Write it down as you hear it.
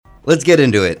let's get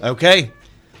into it. Okay.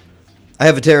 I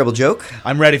have a terrible joke.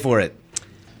 I'm ready for it.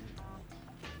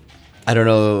 I don't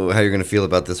know how you're going to feel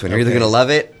about this one. You're either Okay. going to love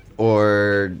it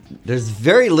or there's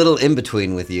very little in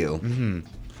between with you. Mm-hmm.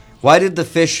 Why did the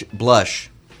fish blush?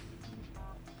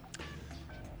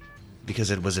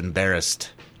 Because it was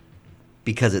embarrassed.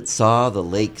 Because it saw the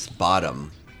lake's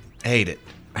bottom. Hate it.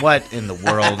 What in the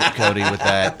world, Cody, with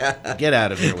that? Get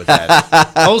out of here with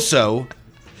that. Also,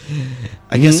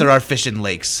 I guess there are fish in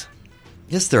lakes.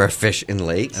 Yes, there are fish in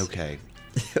lakes. Okay.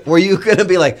 Were you going to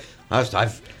be like,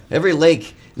 every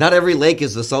lake, not every lake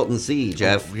is the Salton Sea,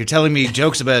 Jeff. You're telling me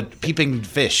jokes about peeping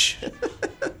fish.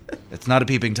 It's not a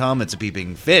peeping Tom, it's a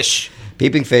peeping fish.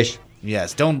 Peeping fish.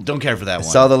 Yes, don't care for that one.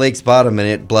 Saw the lake's bottom and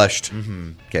it blushed.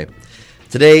 Mm-hmm. Okay.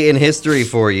 Today in history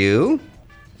for you.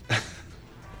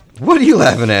 What are you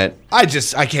laughing at? I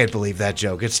can't believe that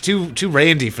joke. It's too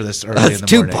randy for this early in That's the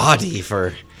too morning. body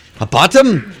for a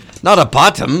bottom? Not a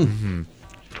bottom. Mm-hmm.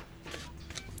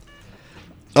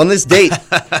 On this date,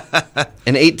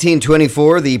 in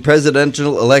 1824, the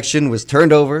presidential election was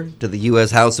turned over to the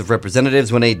U.S. House of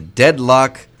Representatives when a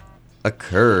deadlock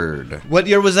occurred. What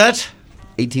year was that?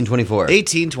 1824.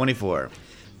 1824.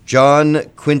 John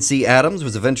Quincy Adams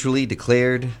was eventually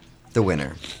declared the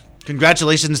winner.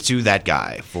 Congratulations to that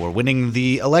guy for winning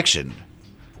the election.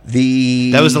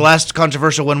 That That was the last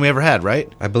controversial one we ever had, right?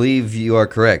 I believe you are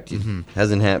correct. It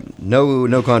hasn't happened.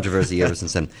 No controversy ever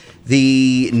since then.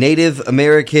 The Native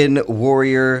American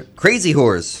warrior Crazy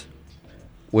Horse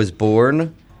was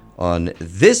born on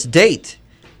this date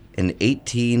in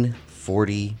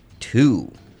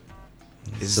 1842.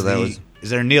 Is was. Is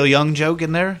there a Neil Young joke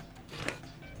in there?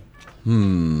 You're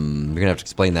gonna have to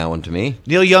explain that one to me.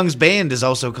 Neil Young's band is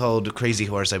also called Crazy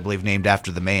Horse, I believe, named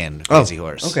after the man Crazy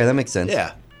Horse. Okay, that makes sense.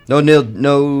 Yeah. No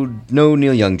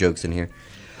Neil Young jokes in here.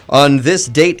 On this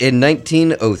date in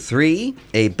 1903,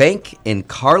 a bank in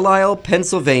Carlisle,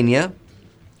 Pennsylvania,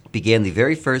 began the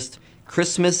very first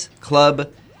Christmas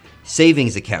Club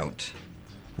savings account.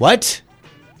 What?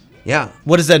 Yeah.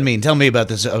 What does that mean? Tell me about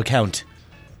this account.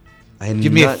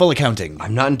 Give me a full accounting.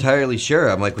 I'm not entirely sure.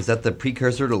 I'm like, was that the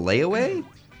precursor to layaway?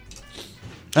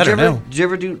 I don't know. Did you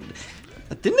ever do...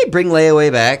 Didn't they bring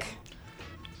layaway back?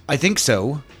 I think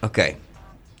so. Okay.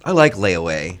 I like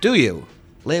layaway. Do you?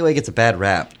 Layaway gets a bad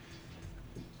rap.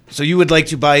 So you would like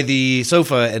to buy the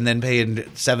sofa and then pay in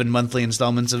 7 monthly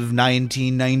installments of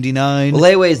 $19.99? Well,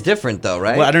 layaway is different, though,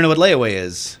 right? Well, I don't know what layaway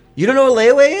is. You don't know what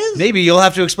layaway is? Maybe you'll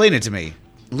have to explain it to me.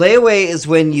 Layaway is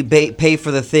when you pay for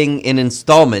the thing in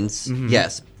installments,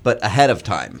 yes, but ahead of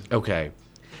time. Okay.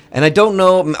 And I don't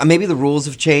know, maybe the rules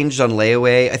have changed on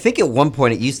layaway. I think at one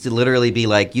point it used to literally be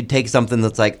like, you'd take something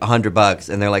that's like $100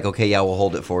 and they're like, okay, yeah, we'll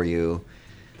hold it for you.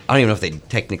 I don't even know if they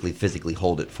technically physically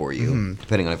hold it for you,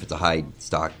 depending on if it's a high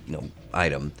stock,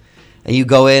 item. And you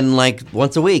go in like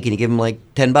once a week and you give them like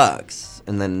 $10.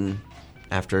 And then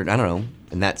after, I don't know,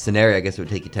 in that scenario, I guess it would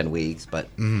take you 10 weeks, but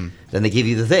then they give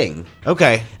you the thing.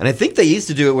 Okay. And I think they used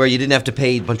to do it where you didn't have to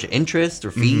pay a bunch of interest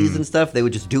or fees and stuff. They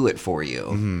would just do it for you.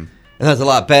 And that's a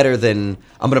lot better than,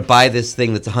 I'm going to buy this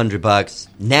thing that's $100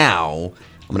 now.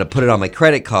 I'm going to put it on my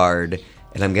credit card,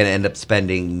 and I'm going to end up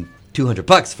spending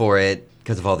 $200 for it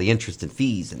because of all the interest and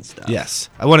fees and stuff. Yes.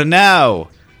 I want it now.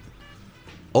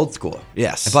 Old school.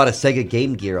 Yes. I bought a Sega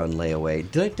Game Gear on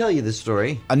layaway. Did I tell you this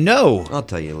story? No. I'll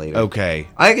tell you later. Okay.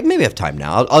 I maybe have time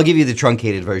now. I'll give you the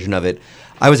truncated version of it.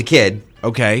 I was a kid.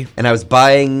 Okay. And I was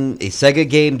buying a Sega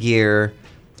Game Gear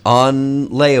on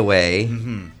layaway. I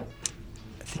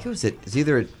think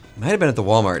it might have been at the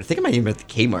Walmart. I think it might have been at the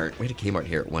Kmart. We had a Kmart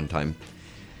here at one time.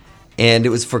 And it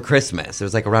was for Christmas. It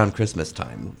was like around Christmas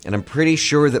time. And I'm pretty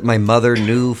sure that my mother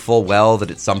knew full well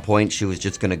that at some point she was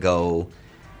just going to go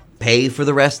pay for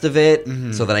the rest of it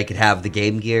so that I could have the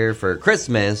Game Gear for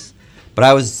Christmas. But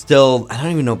I was still, I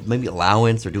don't even know, maybe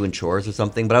allowance or doing chores or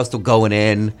something, but I was still going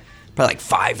in probably like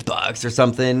 $5 or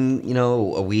something,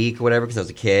 a week or whatever, because I was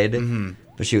a kid.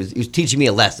 But he was teaching me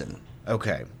a lesson.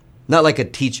 Okay. Not like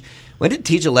when did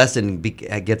teach a lesson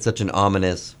get such an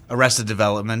ominous? Arrested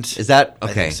Development. Is that?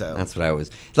 Okay. I think so. That's what I was.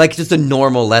 Like just a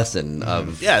normal lesson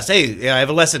of. Yeah, I have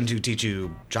a lesson to teach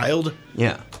you, child.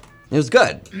 Yeah. It was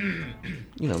good.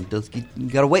 You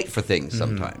got to wait for things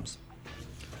sometimes.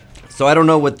 So I don't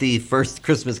know what the first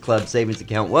Christmas Club savings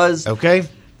account was. Okay.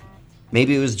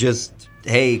 Maybe it was just,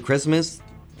 hey, Christmas?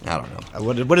 I don't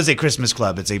know. What is a Christmas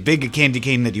Club? It's a big candy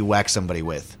cane that you whack somebody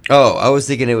with. Oh, I was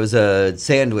thinking it was a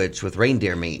sandwich with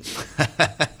reindeer meat.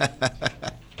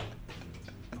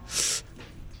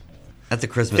 That's a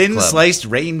Christmas Thin Club. sliced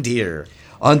reindeer.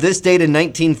 On this date in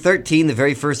 1913, the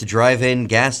very first drive-in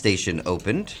gas station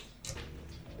opened.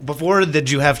 Before did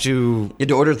you have to... You had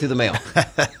to order through the mail.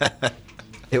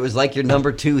 It was like your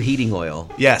number 2 heating oil.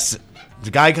 Yes.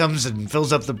 The guy comes and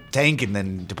fills up the tank and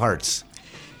then departs.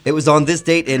 It was on this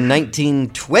date in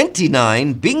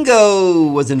 1929. Bingo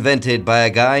was invented by a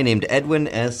guy named Edwin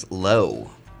S. Lowe.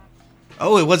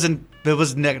 Oh, it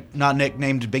was not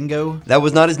nicknamed Bingo? That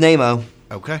was not his name-o.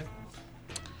 Okay.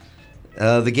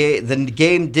 The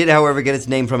game did, however, get its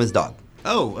name from his dog.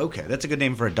 Oh, okay. That's a good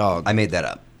name for a dog. I made that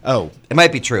up. Oh. It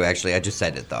might be true, actually. I just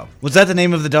said it, though. Was that the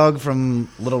name of the dog from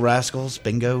Little Rascals?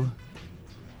 Bingo?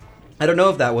 I don't know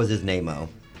if that was his name-o.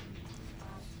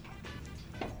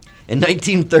 In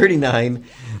 1939,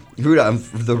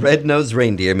 Rudolph the Red-Nosed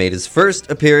Reindeer made his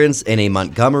first appearance in a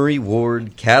Montgomery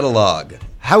Ward catalog.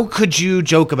 How could you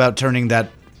joke about turning that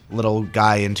little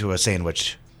guy into a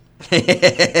sandwich?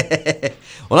 Well,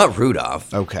 not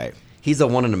Rudolph. Okay. He's a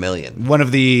 1 in a million. One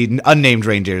of the unnamed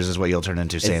reindeers is what you'll turn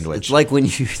into sandwich. It's like when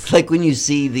you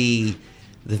see the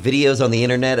videos on the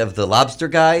internet of the lobster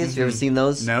guys. You ever seen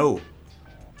those? No.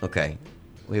 Okay,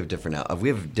 we have different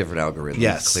algorithms.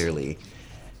 Yes. Clearly,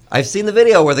 I've seen the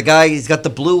video where the guy he's got the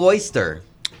blue oyster,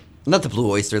 not the blue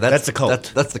oyster. That's the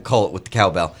Colt. That's the Colt with the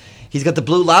cowbell. He's got the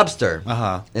blue lobster.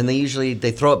 And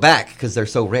they throw it back because they're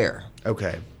so rare.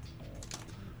 Okay.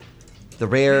 The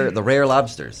rare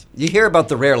lobsters. You hear about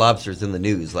the rare lobsters in the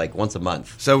news like once a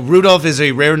month. So Rudolph is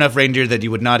a rare enough reindeer that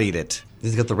you would not eat it.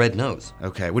 He's got the red nose.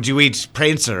 Okay. Would you eat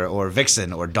Prancer or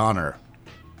Vixen or Donner?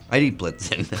 I'd eat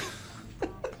Blitzen.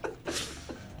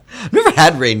 I've never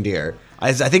had reindeer.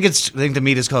 I think the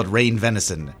meat is called rain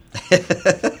venison.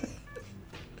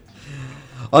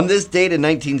 On this date in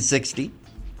 1960,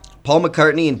 Paul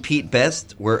McCartney and Pete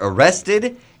Best were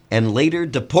arrested and later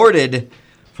deported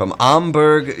from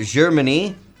Hamburg,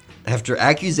 Germany, after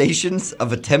accusations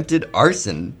of attempted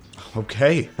arson.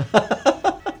 Okay.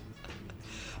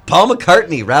 Paul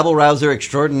McCartney, rabble-rouser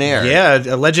extraordinaire. Yeah,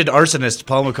 alleged arsonist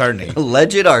Paul McCartney.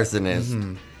 Alleged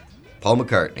arsonist. Paul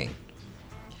McCartney.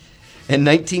 In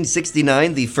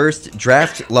 1969, the first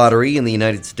draft lottery in the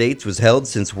United States was held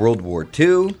since World War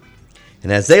II.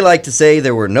 And as they like to say,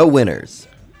 there were no winners,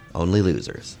 only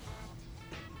losers.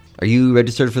 Are you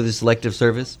registered for the Selective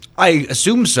Service? I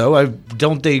assume so.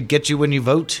 Don't they get you when you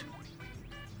vote?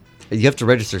 You have to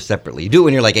register separately. You do it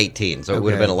when you're like 18, so it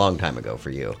would have Okay. been a long time ago for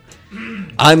you.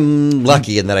 I'm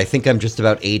lucky in that I think I'm just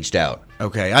about aged out.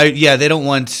 Okay. They don't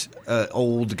want an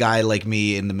old guy like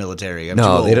me in the military. I'm too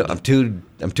No, old. they don't. I'm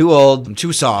too old. I'm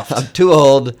too soft. I'm too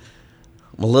old.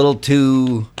 I'm a little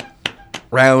too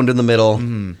round in the middle.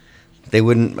 Mm-hmm.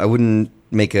 I wouldn't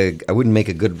make a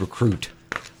good recruit.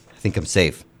 I think I'm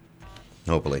safe.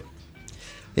 Hopefully.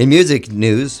 In music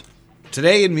news,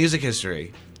 Today in music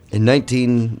history. in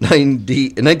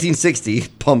 1960,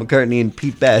 Paul McCartney and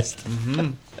Pete Best.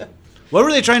 What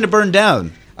were they trying to burn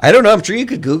down? I don't know. I'm sure you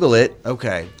could Google it.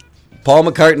 Okay. Paul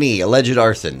McCartney, alleged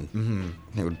arson.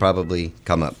 It would probably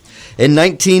come up. In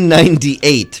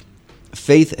 1998,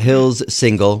 Faith Hill's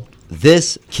single,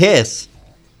 This Kiss,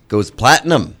 goes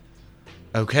platinum,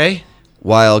 Okay.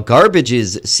 while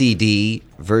Garbage's CD,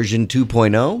 version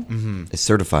 2.0, is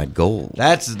certified gold.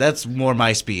 That's more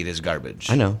my speed is garbage.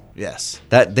 I know. Yes.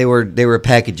 That they were a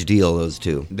package deal, those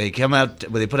two. They put out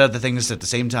the things at the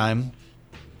same time.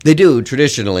 They do,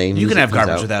 traditionally. You Music can have comes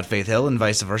garbage out. without Faith Hill and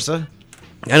vice versa.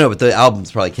 I know, but the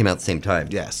albums probably came out at the same time.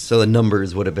 Yes. So the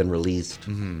numbers would have been released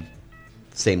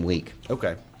same week.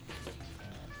 Okay.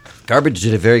 Garbage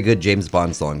did a very good James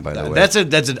Bond song, by the way. That's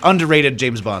an underrated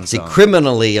James Bond It's a song.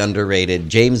 criminally underrated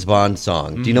James Bond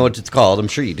song. Do you know what it's called? I'm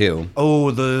sure you do. Oh,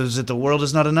 is it The World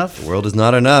Is Not Enough? The World Is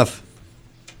Not Enough.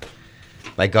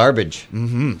 By Garbage.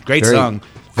 Great Very- song.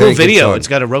 very Cool good video. song. It's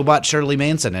got a robot Shirley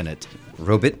Manson in it.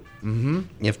 Robit. You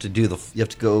have to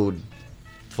go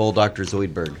full Dr.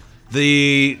 Zoidberg.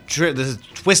 The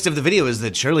twist of the video is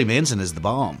that Shirley Manson is the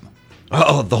bomb.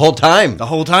 Oh, the whole time. The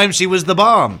whole time she was the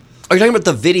bomb. Are you talking about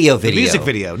the video? The music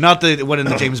video, not the one in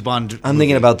the James Bond I'm movie.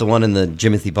 thinking about the one in the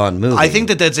Jimothy Bond movie. I think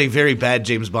that's a very bad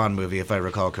James Bond movie, if I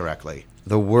recall correctly.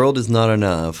 The World Is Not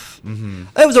Enough.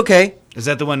 It was okay. Is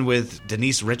that the one with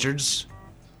Denise Richards?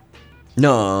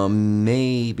 No,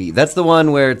 maybe. That's the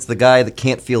one where it's the guy that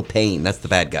can't feel pain. That's the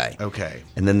bad guy. Okay.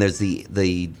 And then there's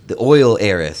the oil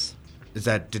heiress. Is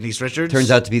that Denise Richards?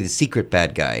 Turns out to be the secret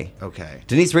bad guy. Okay.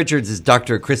 Denise Richards is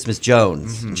Dr. Christmas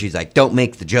Jones. And she's like, don't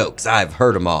make the jokes. I've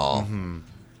heard them all.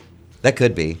 That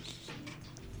could be.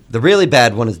 The really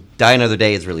bad one is Die Another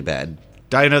Day is really bad.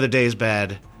 Die Another Day is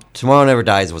bad. Tomorrow Never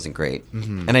Dies wasn't great.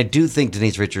 And I do think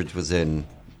Denise Richards was in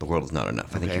The World Is Not Enough.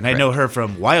 I think Okay. you're And I correct. know her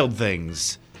from Wild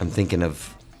Things. I'm thinking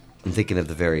of the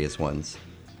various ones.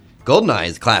 Goldeneye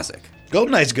is classic.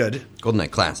 Goldeneye's good.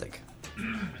 Goldeneye classic.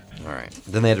 All right.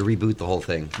 Then they had to reboot the whole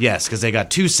thing. Yes, because they got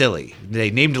too silly.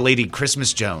 They named a lady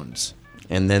Christmas Jones.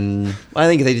 And then I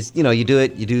think they just, you do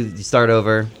it, you start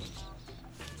over.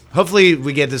 Hopefully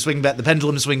we get the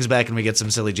pendulum swings back and we get some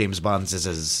silly James Bonds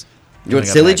as You want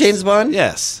silly James Bond?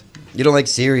 Yes. You don't like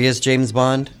serious James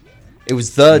Bond? It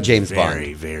was the James Bond.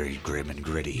 Very, very grim and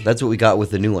gritty. That's what we got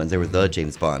with the new ones. They were the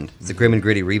James Bond. It's a grim and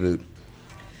gritty reboot.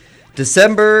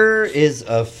 December is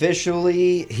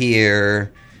officially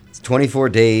here. It's 24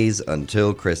 days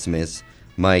until Christmas.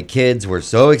 My kids were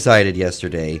so excited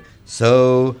yesterday.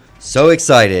 So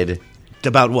excited.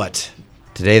 About what?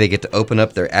 Today they get to open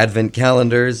up their advent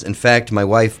calendars. In fact, my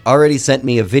wife already sent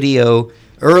me a video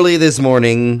early this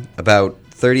morning, about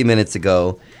 30 minutes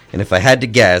ago. And if I had to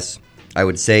guess, I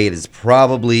would say it is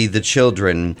probably the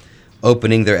children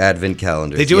opening their advent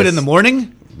calendars. They do it in the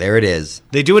morning? There it is.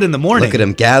 They do it in the morning. Look at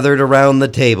them gathered around the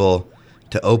table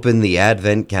to open the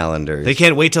advent calendars. They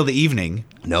can't wait till the evening.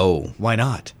 No. Why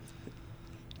not?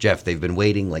 Jeff, they've been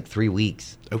waiting like 3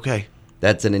 weeks. Okay.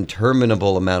 That's an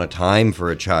interminable amount of time for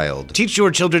a child. Teach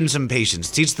your children some patience.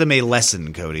 Teach them a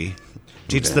lesson, Cody.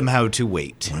 Teach them how to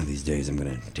wait. One of these days I'm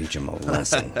going to teach them a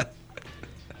lesson.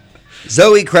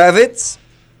 Zoe Kravitz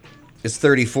is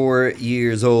 34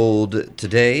 years old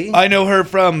today. I know her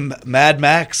from Mad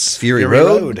Max Fury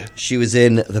Road. She was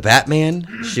in The Batman.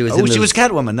 She was she was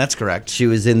Catwoman. That's correct. She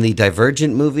was in the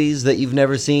Divergent movies that you've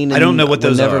never seen. I don't know what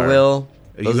those never are. will.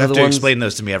 You have to explain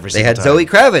those to me every They single had time. Zoe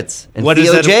Kravitz and What is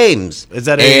Theo that- James. is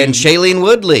that and Shailene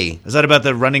Woodley. Is that about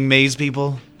the running maze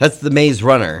people? That's the Maze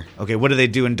Runner. Okay, what do they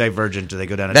do in Divergent? Do they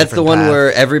go down a That's the different one path?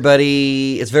 where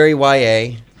everybody. It's very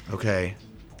YA. Okay.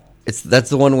 That's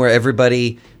the one where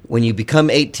everybody, when you become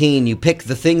 18, you pick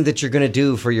the thing that you're going to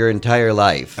do for your entire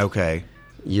life. Okay.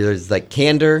 There's like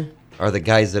Candor are the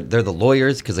guys that they're the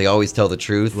lawyers because they always tell the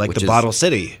truth, Like which the is- Bottle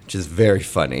City. which is very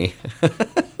funny.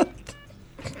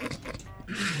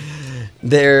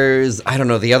 There's, I don't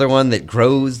know, the other one that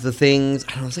grows the things.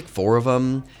 I don't know, it's like 4 of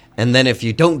them. And then if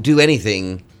you don't do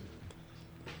anything,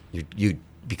 you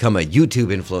become a YouTube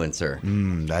influencer.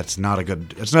 That's not a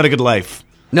good life.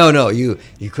 No, you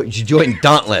join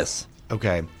Dauntless.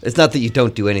 Okay. It's not that you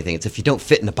don't do anything. It's if you don't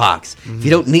fit in a box. If you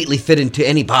don't neatly fit into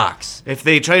any box, If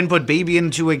they try and put baby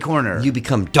into a corner. you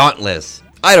become Dauntless.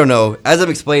 I don't know. As I'm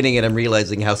explaining it, I'm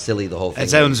realizing how silly the whole thing It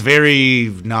is. sounds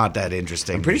very not that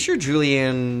interesting. I'm pretty sure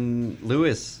Julianne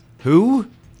Lewis. Who?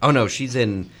 Oh no, she's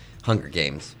in Hunger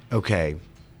Games. Okay.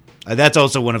 That's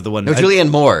also one of the ones. No, Julianne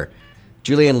Moore.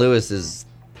 Julianne Lewis is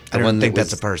the I don't one think that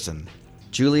that's a person.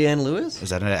 Julianne Lewis?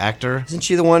 Is that an actor? Isn't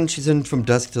she the one she's in From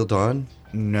Dusk Till Dawn?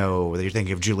 No, you're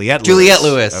thinking of Juliette Lewis. Juliette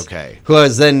Lewis. Okay. Who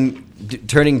was then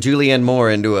turning Julianne Moore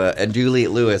and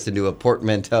Juliette Lewis into a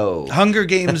portmanteau. Hunger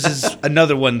Games is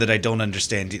another one that I don't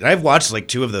understand. I've watched like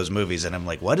 2 of those movies, and I'm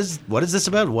like, what is this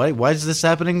about? Why is this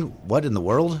happening? What in the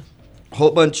world?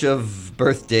 Whole bunch of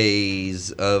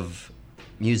birthdays of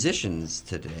musicians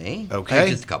today. Okay.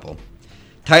 Just a couple.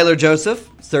 Tyler Joseph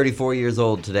is 34 years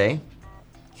old today.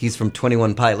 He's from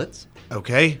 21 Pilots.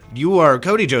 Okay. You are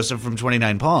Cody Joseph from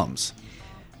 29 Palms.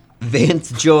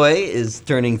 Vance Joy is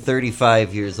turning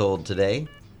 35 years old today.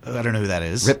 I don't know who that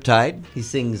is. Riptide. He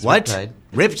sings What? Riptide.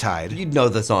 Riptide? You'd know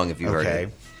the song if you heard Okay.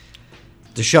 it.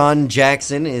 Deshaun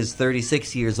Jackson is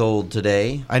 36 years old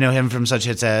today. I know him from such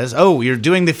hits as, oh, you're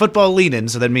doing the football lean-in,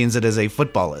 so that means it is a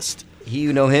footballist.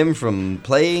 You know him from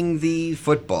playing the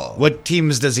football. What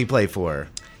teams does he play for?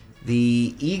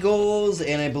 The Eagles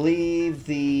and I believe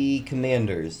the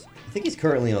Commanders. I think he's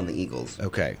currently on the Eagles.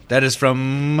 Okay. That is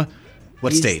from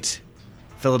what He's- state?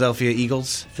 Philadelphia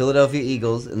Eagles? Philadelphia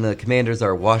Eagles and the Commanders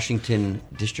are Washington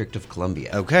District of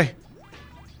Columbia. Okay.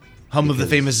 Home of the Because-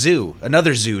 famous zoo.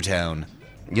 Another zoo town.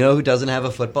 You know who doesn't have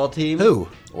a football team? Who?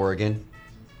 Oregon.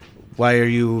 Why are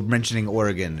you mentioning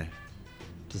Oregon?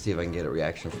 To see if I can get a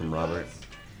reaction from Robert.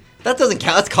 That doesn't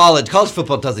count. That's college. College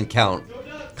football doesn't count.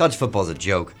 College football's a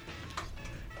joke.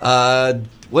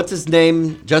 What's his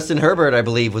name? Justin Herbert, I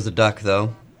believe, was a duck,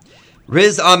 though.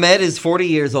 Riz Ahmed is 40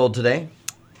 years old today.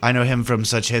 I know him from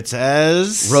such hits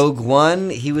as Rogue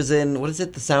One. He was in, what is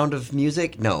it, The Sound of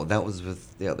Music? No, that was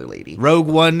with the other lady. Rogue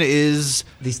One is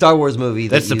The Star Wars movie.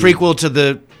 that's the prequel to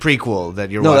the prequel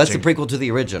that you're No, watching. that's the prequel to the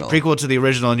original. Prequel to the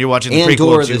original, and you're watching the Andor,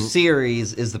 prequel to the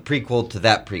series, is the prequel to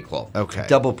that prequel. okay,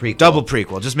 Double prequel. Double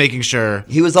prequel. Just making sure.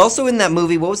 He was also in that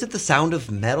movie, what was it, The Sound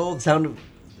of Metal? Sound was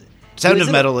of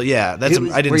in Metal. Yeah, that's. He was-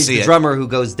 I where didn't he's see the it. drummer who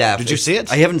goes deaf. Did you see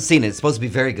it? I haven't seen it. It's supposed to be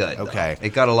very good. though. Okay. It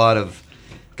got a lot of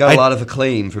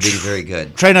acclaim for being very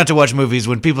good. Try not to watch movies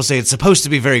when people say it's supposed to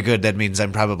be very good. That means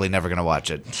I'm probably never going to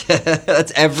watch it.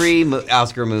 That's every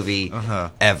Oscar movie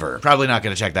ever. Probably not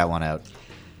going to check that one out.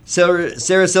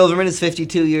 Sarah Silverman is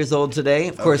 52 years old today.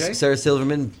 Of course, Okay. Sarah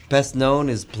Silverman, best known,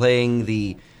 is playing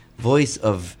the voice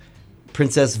of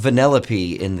Princess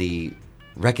Vanellope in the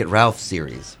Mm-hmm. Wreck-It Ralph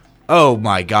series. Oh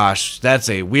my gosh, that's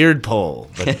a weird poll.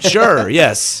 But sure,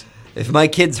 yes. If my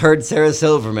kids heard Sarah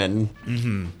Silverman,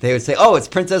 they would say, "Oh, it's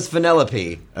Princess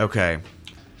Vanellope." Okay.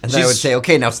 And then I would say,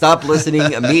 "Okay, now stop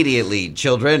listening immediately,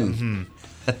 children."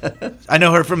 I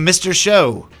know her from Mr.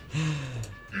 Show.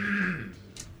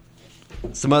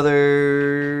 Some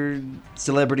other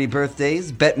celebrity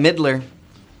birthdays. Bette Midler,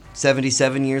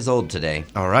 77 years old today.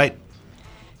 All right.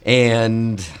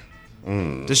 And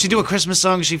Does she do a Christmas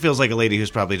song? She feels like a lady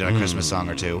who's probably done a Christmas song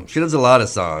or two. she does a lot of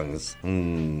songs.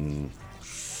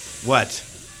 What?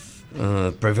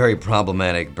 Very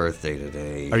problematic birthday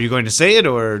today. Are you going to say it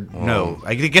or no?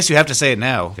 I guess you have to say it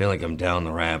now. I feel like I'm down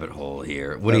the rabbit hole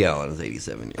here. Woody Allen is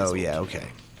 87 years Oh, old. yeah, okay.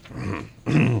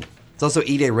 It's also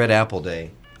Eat a Red Apple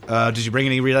Day. Did you bring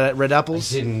any red apples?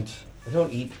 Didn't. I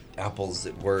don't eat apples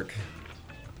at work.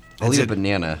 I'll That's eat a it.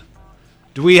 banana.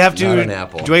 Do we have to? Not an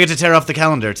apple. Do I get to tear off the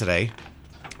calendar today?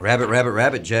 Rabbit, rabbit,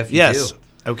 rabbit, Jeff. You Yes. do.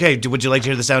 Okay. Would you like to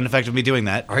hear the sound effect of me doing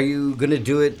that? Are you going to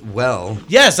do it well?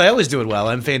 Yes, I always do it well.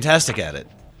 I'm fantastic at it.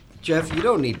 Jeff, you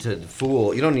don't need to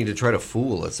fool. You don't need to try to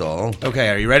fool us all. Okay,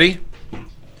 are you ready?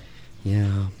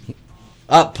 Yeah.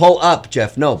 Pull up,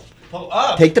 Jeff. No. Pull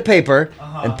up. Take the paper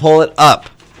and pull it up.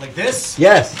 Like this?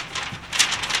 Yes.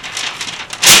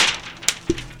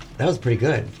 That was pretty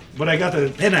good. But I got the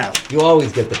pin out. You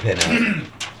always get the pin out.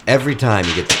 Every time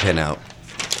you get the pin out.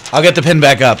 I'll get the pin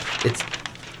back up. It's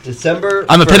December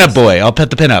I'm a 1st. pin-up boy. I'll put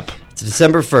the pin up. It's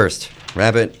December 1st.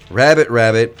 Rabbit, rabbit,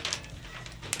 rabbit.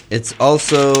 It's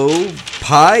also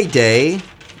Pi Day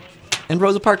and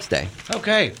Rosa Parks Day.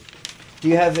 Okay. Do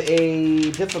you have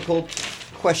a difficult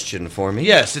question for me?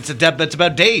 Yes, it's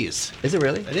about days. Is it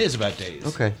really? It is about days.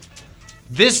 Okay.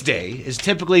 This day is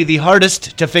typically the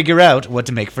hardest to figure out what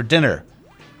to make for dinner.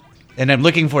 And I'm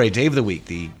looking for a day of the week.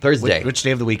 Thursday. Which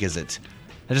day of the week is it?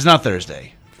 It is not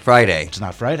Thursday. Friday. It's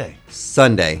not Friday.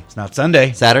 Sunday. It's not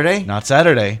Sunday. Saturday? Not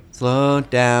Saturday. Slow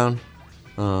down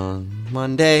on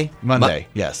Monday. Monday,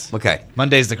 yes. Okay.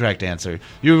 Monday's the correct answer.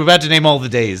 You were about to name all the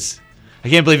days. I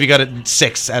can't believe you got it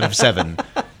 6 out of 7.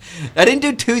 I didn't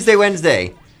do Tuesday,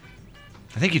 Wednesday.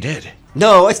 I think you did.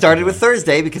 No, I started with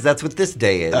Thursday because that's what this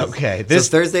day is. Okay, This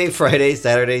Thursday, Friday,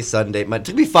 Saturday, Sunday. It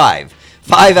took me 5.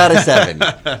 5 out of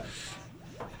 7.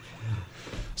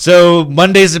 So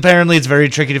Mondays, apparently, it's very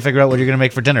tricky to figure out what you're going to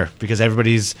make for dinner because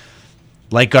everybody's,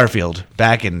 like Garfield,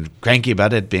 back and cranky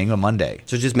about it being a Monday.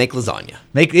 So just make lasagna.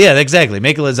 Yeah, exactly.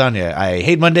 Make a lasagna. I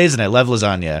hate Mondays and I love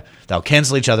lasagna. They'll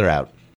cancel each other out.